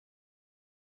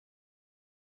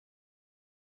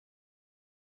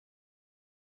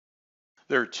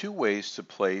There are two ways to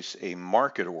place a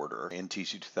market order in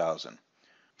TC2000.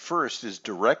 First is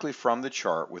directly from the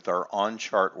chart with our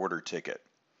on-chart order ticket.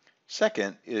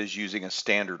 Second is using a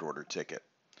standard order ticket.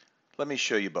 Let me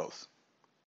show you both.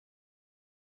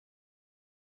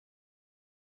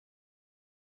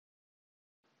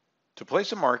 To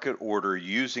place a market order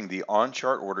using the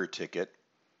on-chart order ticket,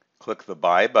 click the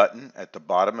Buy button at the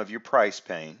bottom of your price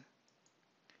pane.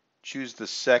 Choose the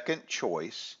second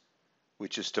choice,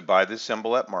 which is to buy the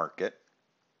symbol at market.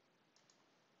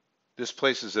 This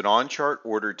places an on-chart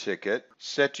order ticket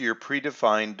set to your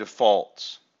predefined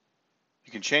defaults.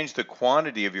 You can change the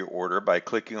quantity of your order by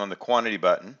clicking on the quantity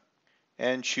button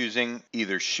and choosing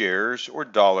either shares or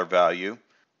dollar value.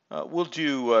 We'll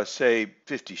do, say,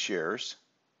 50 shares.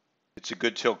 It's a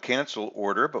good till cancel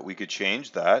order, but we could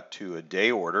change that to a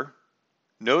day order.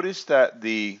 Notice that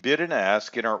the bid and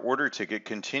ask in our order ticket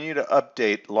continue to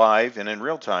update live and in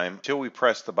real time until we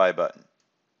press the buy button.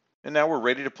 And now we're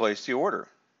ready to place the order.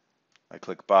 I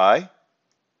click buy.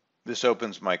 This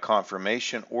opens my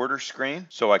confirmation order screen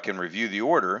so I can review the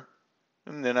order,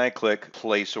 and then I click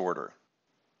place order.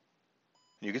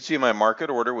 You can see my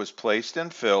market order was placed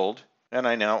and filled, and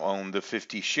I now own the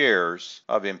 50 shares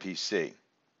of MPC.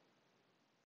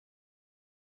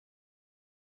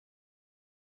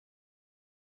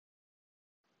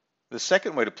 The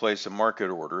second way to place a market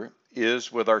order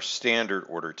is with our standard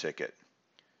order ticket.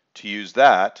 To use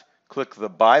that, click the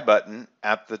Buy button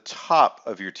at the top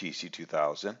of your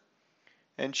TC2000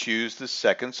 and choose the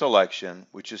second selection,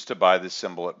 which is to buy the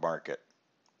symbol at market.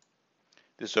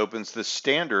 This opens the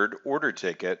standard order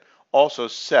ticket, also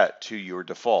set to your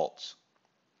defaults.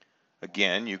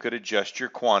 Again, you could adjust your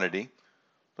quantity.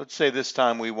 Let's say this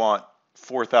time we want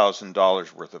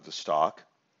 $4,000 worth of the stock,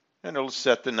 and it'll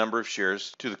set the number of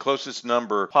shares to the closest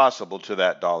number possible to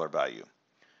that dollar value.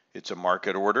 It's a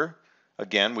market order.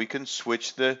 Again, we can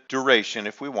switch the duration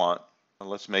if we want.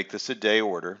 Let's make this a day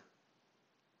order.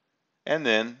 And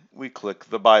then we click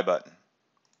the Buy button.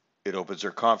 It opens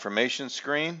our confirmation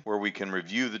screen where we can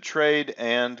review the trade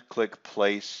and click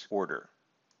Place Order.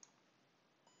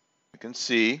 You can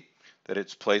see that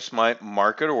it's placed my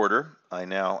market order. I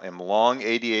now am long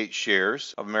 88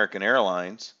 shares of American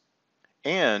Airlines.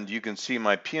 And you can see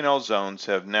my P&L zones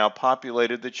have now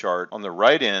populated the chart on the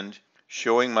right end,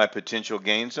 showing my potential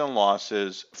gains and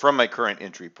losses from my current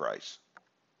entry price.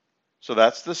 So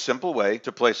that's the simple way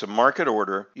to place a market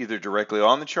order either directly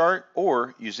on the chart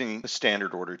or using the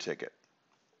standard order ticket.